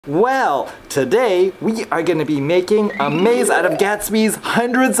Well, today we are going to be making a maze out of Gatsby's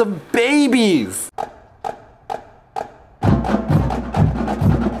hundreds of babies.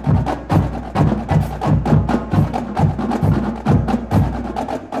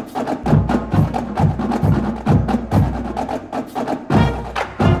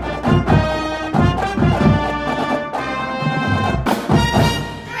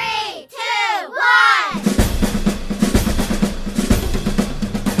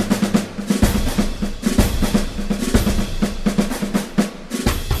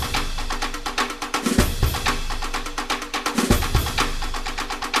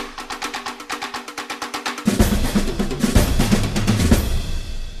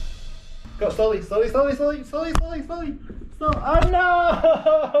 Go slowly, slowly, slowly, slowly, slowly, slowly, slowly. Oh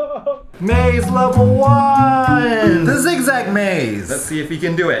no! Maze level 1! The zigzag maze. Let's see if you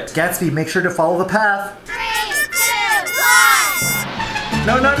can do it. Gatsby, make sure to follow the path. 3, 2, 1.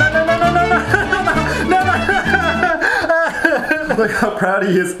 No, no, no, no, no, no, no, no, no, no. Look how proud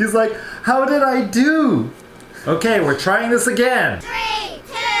he is. He's like, how did I do? Okay, we're trying this again. 3,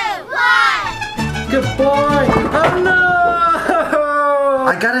 2, 1. Good boy. Oh no!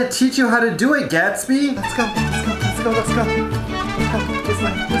 I gotta teach you how to do it, Gatsby. Let's go, let's go, let's go, let's go. Let's go. This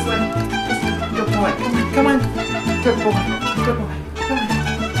way, this way. Good boy. Come on. Good boy. Good boy. Come on.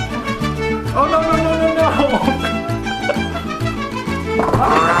 Oh no, no, no, no, no.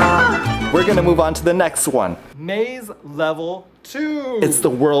 Ah! We're gonna move on to the next one. Maze level 2. It's the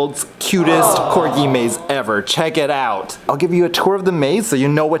world's cutest corgi maze ever. Check it out. I'll give you a tour of the maze so you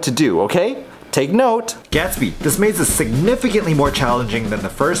know what to do, okay? Take note. Gatsby, this maze is significantly more challenging than the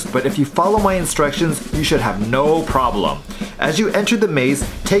first, but if you follow my instructions, you should have no problem. As you enter the maze,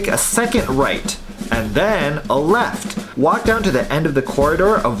 take a second right, and then a left. Walk down to the end of the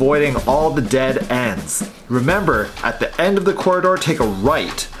corridor, avoiding all the dead ends. Remember, at the end of the corridor, take a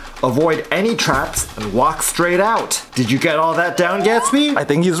right. Avoid any traps and walk straight out. Did you get all that down, Gatsby? I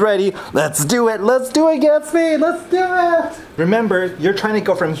think he's ready. Let's do it. Let's do it, Gatsby. Let's do it. Remember, you're trying to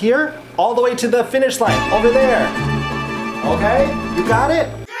go from here all the way to the finish line over there. Okay? You got it?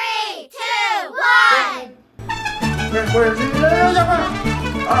 3, 2, 1. Where is he?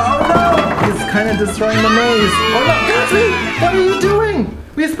 Oh no! He's kind of destroying the maze. Oh no, Gatsby! What are you doing?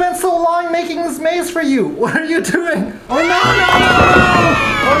 We spent so long making this maze for you. What are you doing? Oh no, no, no!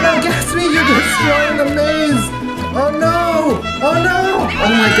 Oh no, Gatsby, you're destroying the maze! Oh no! Oh no! Oh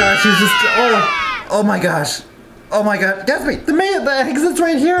my gosh, he's just, oh my gosh. Oh my god, Gatsby, the exit's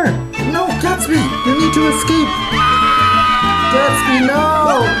right here! No, Gatsby, you need to escape! Gatsby,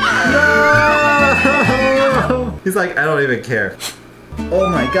 no! No! He's like, I don't even care. Oh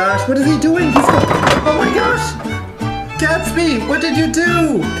my gosh, what is he doing? He's oh my gosh! Gatsby, what did you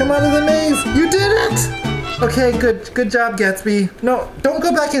do? Come out of the maze. You did it! Okay, good job, Gatsby. No, don't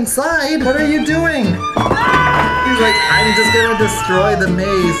go back inside. What are you doing? He's like, I'm just gonna destroy the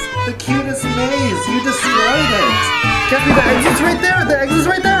maze. The cutest maze. You destroyed it. Gatsby, the exit's right there. The exit's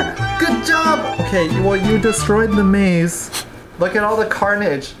right there. Good job. Okay, well, you destroyed the maze. Look at all the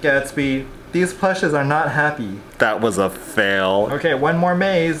carnage, Gatsby. These plushes are not happy. That was a fail. Okay, one more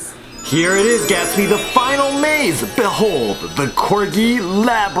maze. Here it is, Gatsby, the final maze. Behold, the Corgi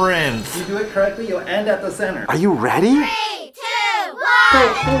Labyrinth. If you do it correctly, you'll end at the center. Are you ready? 3, 2,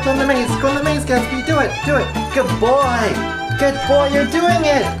 1. Go in the maze, Gatsby, do it. Good boy. Good boy, you're doing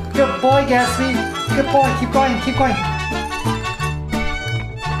it. Good boy, Gatsby. Good boy, keep going.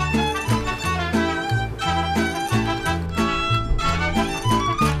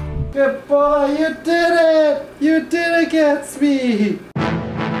 Good boy, you did it. You did it, Gatsby.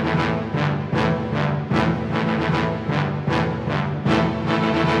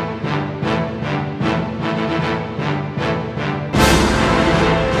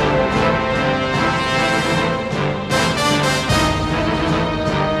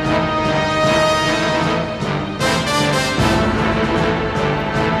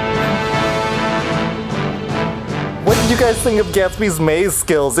 What did you guys think of Gatsby's maze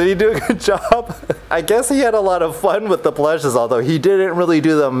skills? Did he do a good job? I guess he had a lot of fun with the plushes, although he didn't really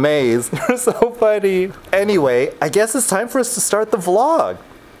do the maze. They're so funny. Anyway, I guess it's time for us to start the vlog.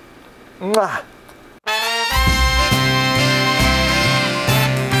 Mwah.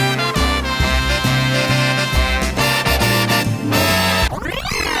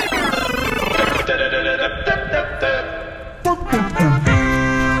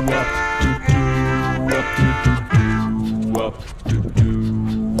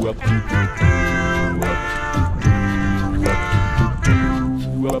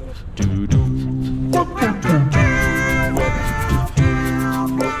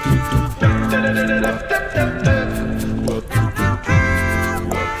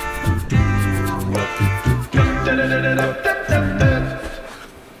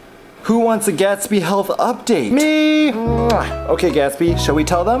 Who wants a Gatsby health update? Me! Okay, Gatsby, shall we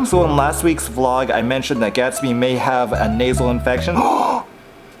tell them? So in last week's vlog, I mentioned that Gatsby may have a nasal infection.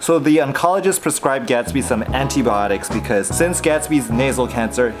 So the oncologist prescribed Gatsby some antibiotics because since Gatsby's nasal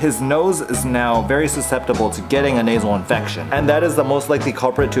cancer, his nose is now very susceptible to getting a nasal infection. And that is the most likely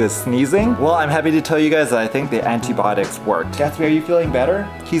culprit to his sneezing. Well, I'm happy to tell you guys that I think the antibiotics worked. Gatsby, are you feeling better?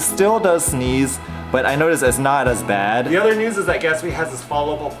 He still does sneeze, but I noticed it's not as bad. The other news is that Gatsby has his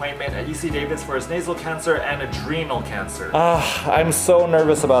follow-up appointment at UC Davis for his nasal cancer and adrenal cancer. I'm so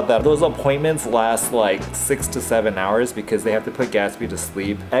nervous about that. Those appointments last like 6 to 7 hours because they have to put Gatsby to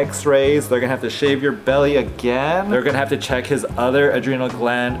sleep. X-rays, they're gonna have to shave your belly again. They're gonna have to check his other adrenal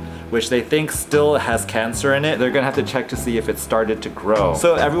gland, which they think still has cancer in it. They're gonna have to check to see if it started to grow.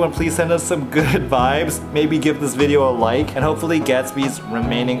 So everyone please send us some good vibes. Maybe give this video a like, and hopefully Gatsby's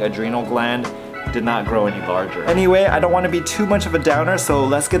remaining adrenal gland did not grow any larger. Anyway, I don't want to be too much of a downer, so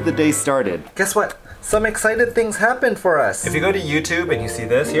let's get the day started. Guess what? Some excited things happened for us. If you go to YouTube and you see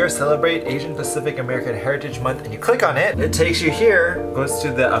this here, Celebrate Asian Pacific American Heritage Month, and you click on it, it takes you here, goes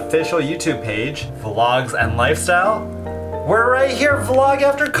to the official YouTube page, Vlogs and Lifestyle. We're right here, Vlog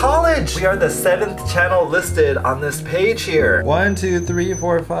After College! We are the 7th channel listed on this page here. 1, 2, 3,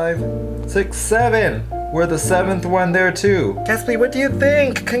 4, 5, 6, 7. We're the 7th one there too. Gatsby, what do you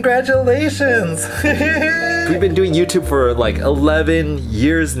think? Congratulations! We've been doing YouTube for like 11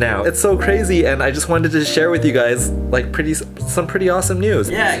 years now. It's so crazy, and I just wanted to share with you guys like some pretty awesome news.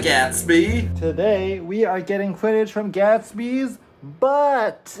 Yeah, Gatsby! Today, we are getting footage from Gatsby's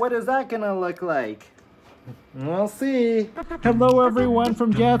butt. What is that gonna look like? We'll see. Hello everyone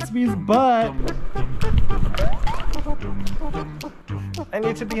from Gatsby's butt. I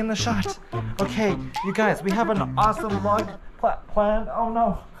need to be in the shot. Okay, you guys, we have an awesome vlog planned. Oh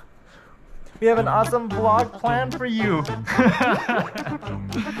no. We have an awesome vlog planned for you.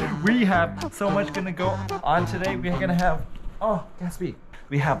 We have so much gonna go on today. We're gonna have, oh, Gatsby.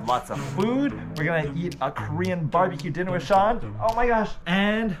 We have lots of food. We're gonna eat a Korean barbecue dinner with Sean. Oh my gosh.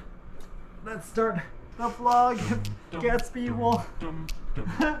 And let's start the vlog. Gatsby will...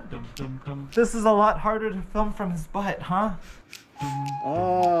 This is a lot harder to film from his butt, huh?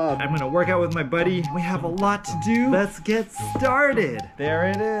 Oh, I'm gonna work out with my buddy. We have a lot to do. Let's get started. There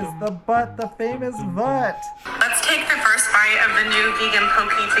it is, the butt, the famous butt. Let's take the first bite of the new vegan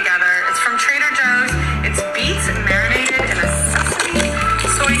poke together. It's from Trader Joe's. It's beets marinated in a sesame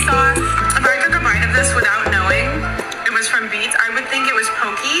soy sauce. If I took a bite of this without knowing it was from beets, I would think it was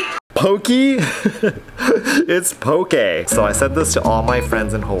pokey. Pokey? It's poke. So I said this to all my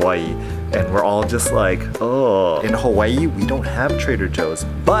friends in Hawaii, and we're all just like, oh. In Hawaii, we don't have Trader Joe's,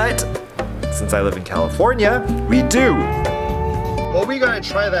 but since I live in California, we do. Well, we gotta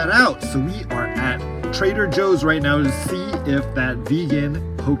try that out. So we are at Trader Joe's right now to see if that vegan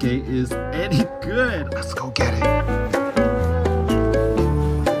poke is any good. Let's go get it.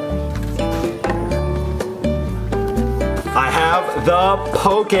 I have the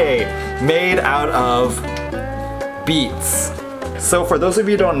poke made out of beets. So for those of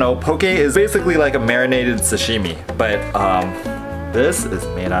you who don't know, poke is basically like a marinated sashimi, but this is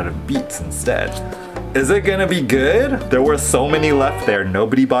made out of beets instead. Is it gonna be good? There were so many left there,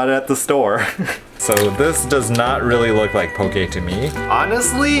 nobody bought it at the store. So this does not really look like poke to me.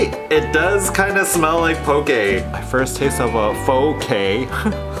 Honestly, it does kind of smell like poke. My first taste of a faux K.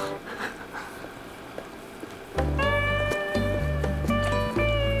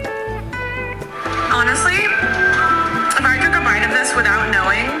 Honestly, if I took a bite of this without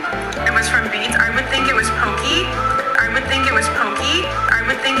knowing it was from beets, I would think it was pokey. I would think it was pokey. I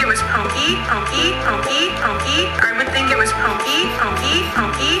would think it was pokey, pokey, pokey, pokey. I would think it was pokey, pokey,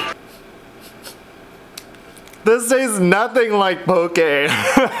 pokey. This tastes nothing like poke.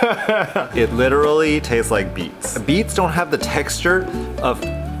 It literally tastes like beets. Beets don't have the texture of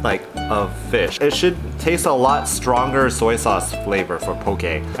fish. It should taste a lot stronger soy sauce flavor for poke,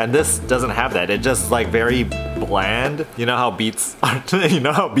 and this doesn't have that. It just like very bland. You know how beets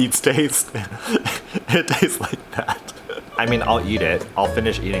taste? It tastes like that. I mean, I'll eat it. I'll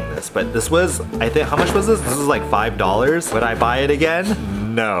finish eating this, but this was, I think, how much was this? This was like $5. Would I buy it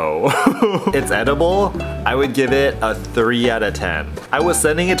again? No. It's edible. I would give it a 3 out of 10. I was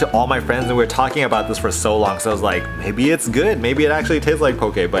sending it to all my friends and we were talking about this for so long, so I was like, maybe it's good. Maybe it actually tastes like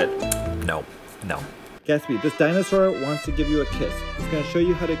poke, but no, no. Gatsby, this dinosaur wants to give you a kiss. It's gonna show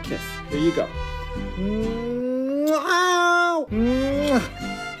you how to kiss. Here you go.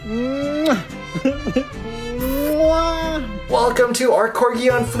 Whoa, Welcome to our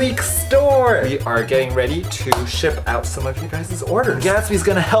Corgi on Fleek store. We are getting ready to ship out some of you guys' orders. Gatsby's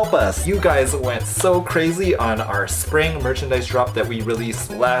gonna help us. You guys went so crazy on our spring merchandise drop that we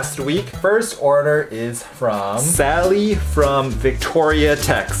released last week. First order is from Sally from Victoria,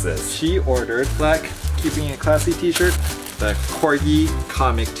 Texas. She ordered black Keeping It Classy t-shirt, the Corgi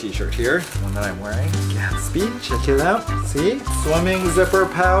comic t-shirt here, the one that I'm wearing. Gatsby, check it out. See? Swimming zipper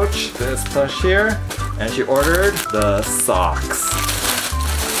pouch, this plush here. And she ordered the socks.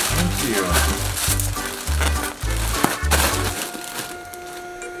 Thank you.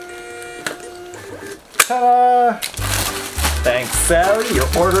 Ta-da! Thanks, Sally. Your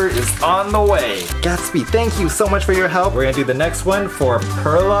order is on the way. Gatsby, thank you so much for your help. We're gonna do the next one for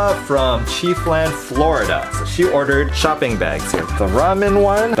Perla from Chiefland, Florida. So she ordered shopping bags here. The ramen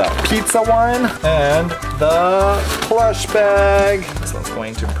one, the pizza one, and the plush bag. This one's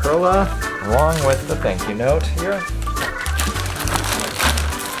going to Perla, along with the thank you note here.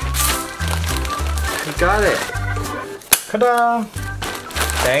 We got it. Ta-da!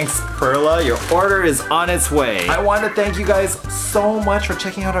 Thanks, Perla. Your order is on its way. I want to thank you guys so much for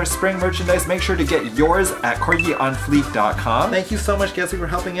checking out our spring merchandise. Make sure to get yours at corgionfleek.com. Thank you so much, Gatsby, for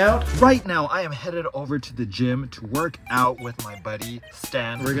helping out. Right now, I am headed over to the gym to work out with my buddy,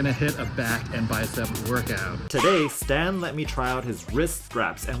 Stan. We're gonna hit a back and bicep workout. Today, Stan let me try out his wrist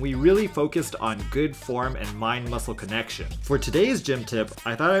straps, and we really focused on good form and mind-muscle connection. For today's gym tip,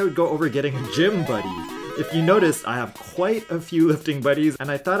 I thought I would go over getting a gym buddy. If you noticed, I have quite a few lifting buddies,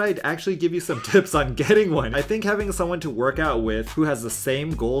 and I thought I'd actually give you some tips on getting one. I think having someone to work out with who has the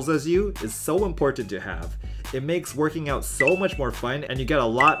same goals as you is so important to have. It makes working out so much more fun, and you get a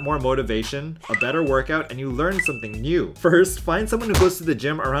lot more motivation, a better workout, and you learn something new. First, find someone who goes to the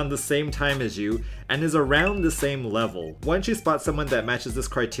gym around the same time as you and is around the same level. Once you spot someone that matches this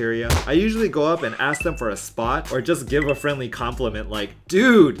criteria, I usually go up and ask them for a spot or just give a friendly compliment like,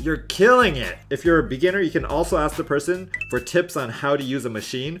 "Dude, you're killing it!" If you're a beginner, you can also ask the person for tips on how to use a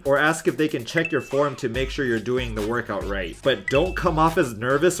machine or ask if they can check your form to make sure you're doing the workout right. But don't come off as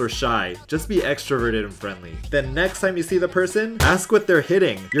nervous or shy. Just be extroverted and friendly. Then next time you see the person, ask what they're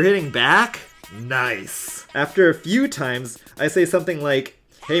hitting. You're hitting back? Nice. After a few times, I say something like,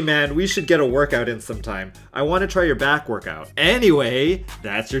 "Hey man, we should get a workout in sometime. I want to try your back workout." Anyway,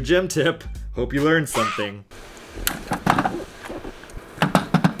 that's your gym tip. Hope you learned something.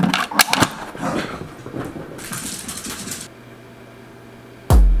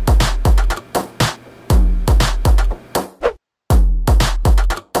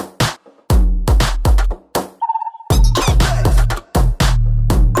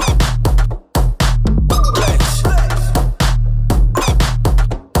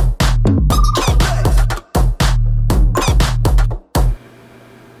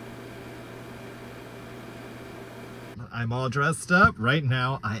 I'm all dressed up. Right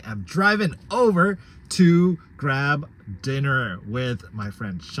now, I am driving over to grab dinner with my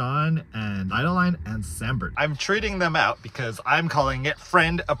friend Sean and Idaline and Sambert. I'm treating them out because I'm calling it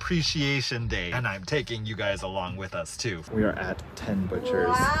Friend Appreciation Day, and I'm taking you guys along with us too. We are at 10 Butchers.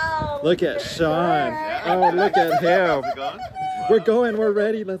 Wow. Look at Sean. Oh, look at him. We're going, we're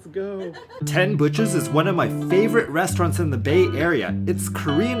ready, let's go. 10 Butchers is one of my favorite restaurants in the Bay Area. It's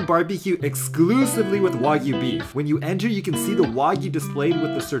Korean barbecue exclusively with Wagyu beef. When you enter, you can see the Wagyu displayed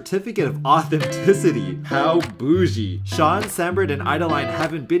with the certificate of authenticity. How bougie. Sean, Sambert, and Idaline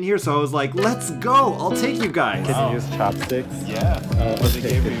haven't been here, so I was like, let's go, I'll take you guys. Can you use chopsticks? Yeah. They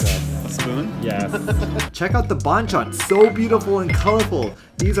gave me a spoon? Yes. Check out the banchan, so beautiful and colorful.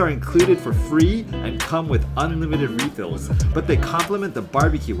 These are included for free and come with unlimited refills, but they complement the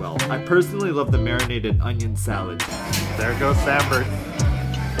barbecue well. I personally love the marinated onion salad. There goes Sambert.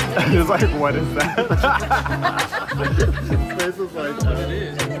 He's like, what is that? His face is like, what it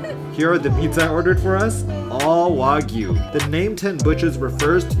is. Here are the meats I ordered for us, all Wagyu. The name 10 Butchers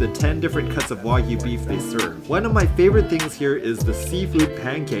refers to the 10 different cuts of Wagyu beef they serve. One of my favorite things here is the seafood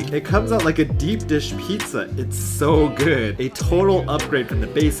pancake. It comes out like a deep dish pizza. It's so good. A total upgrade from the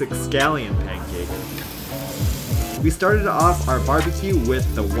basic scallion pancake. We started off our barbecue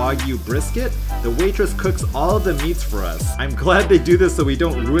with the Wagyu brisket. The waitress cooks all of the meats for us. I'm glad they do this so we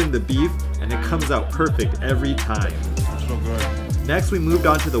don't ruin the beef, and it comes out perfect every time. So good. Next, we moved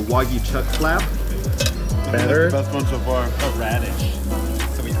on to the Wagyu chuck flap. Better. Best one so far. A radish.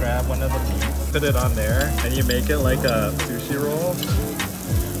 So we grab one of the meats, put it on there, and you make it like a sushi roll.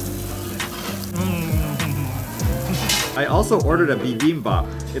 I also ordered a bibimbap.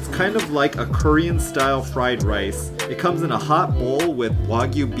 It's kind of like a Korean style fried rice. It comes in a hot bowl with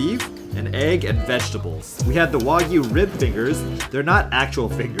Wagyu beef, an egg, and vegetables. We had the Wagyu rib fingers. They're not actual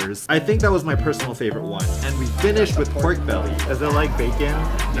fingers. I think that was my personal favorite one. And we finished with pork belly. Is it like bacon?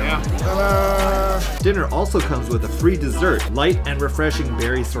 Yeah. Ta-da! Dinner also comes with a free dessert, light and refreshing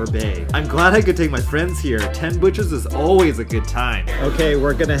berry sorbet. I'm glad I could take my friends here. 10 Butchers is always a good time. Okay,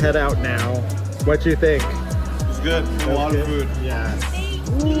 we're gonna head out now. What you think? It's good. A lot of food. Yeah.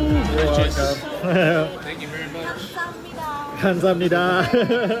 Delicious. Welcome. Thank you very much. 감사합니다.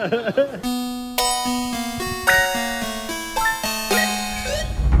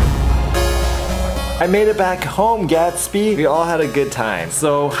 I made it back home, Gatsby. We all had a good time.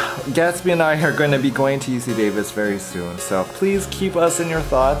 So, Gatsby and I are going to be going to UC Davis very soon. So, please keep us in your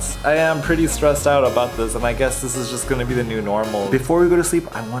thoughts. I am pretty stressed out about this, and I guess this is just going to be the new normal. Before we go to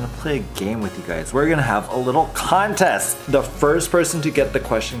sleep, I want to play a game with you guys. We're going to have a little contest. The first person to get the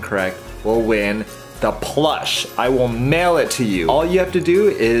question correct will win the plush. I will mail it to you. All you have to do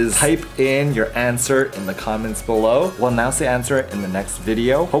is type in your answer in the comments below. We'll announce the answer in the next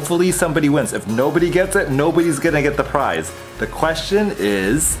video. Hopefully somebody wins. If nobody gets it, nobody's gonna get the prize. The question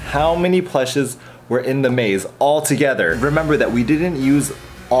is, how many plushes were in the maze all together? Remember that we didn't use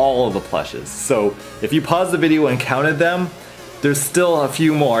all of the plushes. So if you pause the video and counted them, there's still a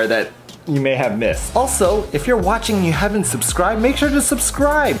few more that you may have missed. Also, if you're watching and you haven't subscribed, make sure to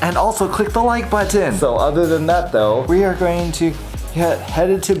subscribe and also click the like button. So other than that though, we are going to get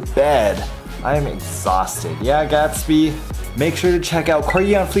headed to bed. I am exhausted. Yeah, Gatsby? Make sure to check out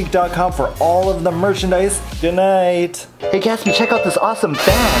CorgiOnFleek.com for all of the merchandise. Good night. Hey Gatsby, check out this awesome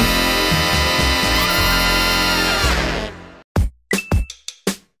fan.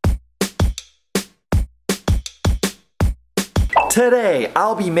 Today,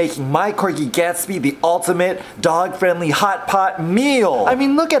 I'll be making my Corgi Gatsby the ultimate dog-friendly hot pot meal. I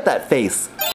mean, look at that face.